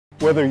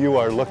Whether you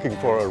are looking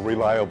for a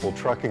reliable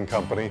trucking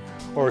company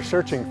or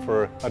searching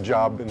for a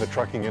job in the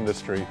trucking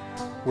industry,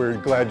 we're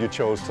glad you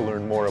chose to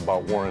learn more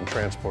about Warren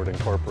Transport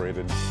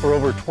Incorporated. For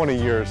over 20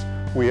 years,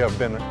 we have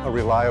been a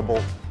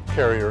reliable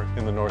carrier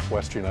in the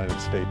Northwest United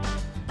States.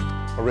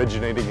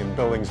 Originating in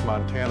Billings,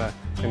 Montana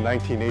in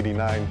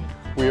 1989,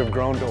 we have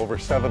grown to over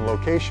 7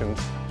 locations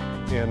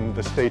in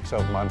the states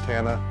of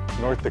Montana,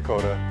 North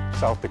Dakota,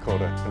 South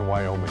Dakota, and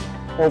Wyoming.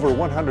 Over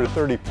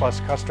 130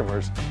 plus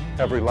customers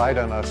have relied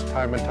on us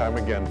time and time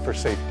again for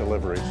safe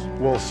deliveries.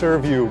 We'll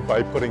serve you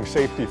by putting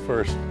safety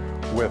first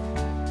with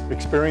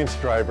experienced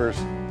drivers,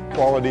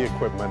 quality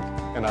equipment,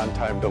 and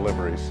on-time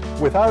deliveries.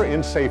 With our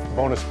InSafe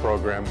bonus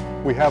program,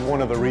 we have one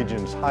of the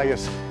region's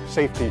highest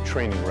safety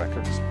training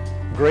records.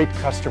 Great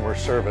customer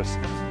service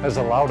has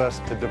allowed us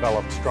to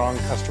develop strong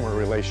customer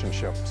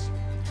relationships.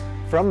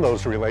 From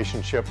those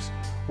relationships,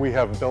 we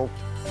have built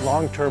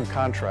long-term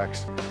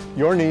contracts.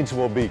 Your needs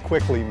will be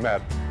quickly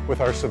met with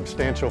our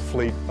substantial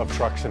fleet of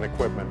trucks and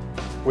equipment,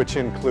 which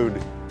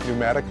include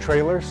pneumatic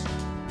trailers,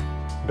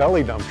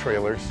 belly dump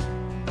trailers,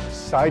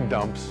 side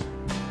dumps,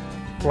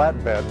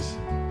 flatbeds,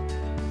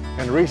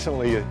 and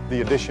recently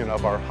the addition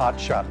of our hot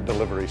shot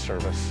delivery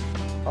service.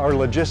 Our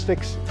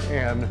logistics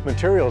and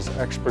materials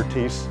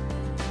expertise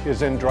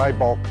is in dry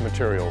bulk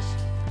materials,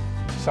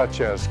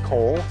 such as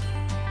coal,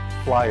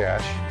 fly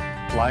ash,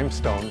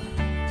 limestone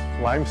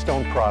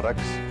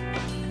products,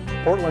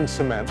 Portland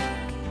cement,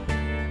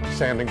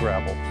 sand and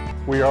gravel.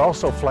 We are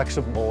also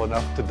flexible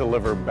enough to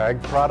deliver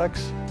bag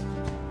products,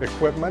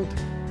 equipment,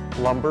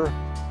 lumber,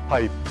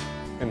 pipe,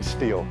 and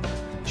steel.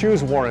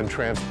 Choose Warren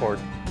Transport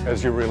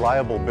as your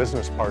reliable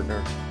business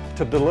partner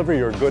to deliver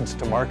your goods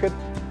to market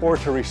or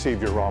to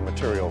receive your raw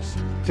materials.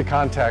 To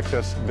contact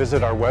us,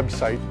 visit our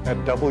website at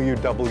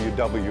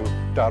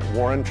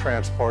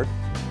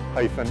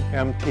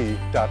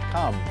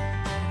www.warrentransport-mt.com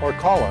or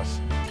call us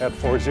at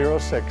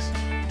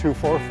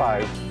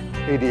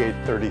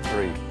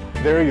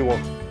 406-245-8833. There you will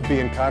be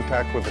in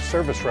contact with a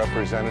service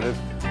representative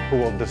who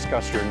will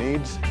discuss your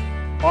needs,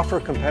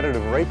 offer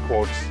competitive rate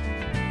quotes,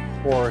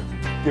 or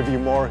give you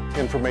more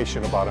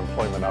information about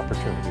employment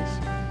opportunities.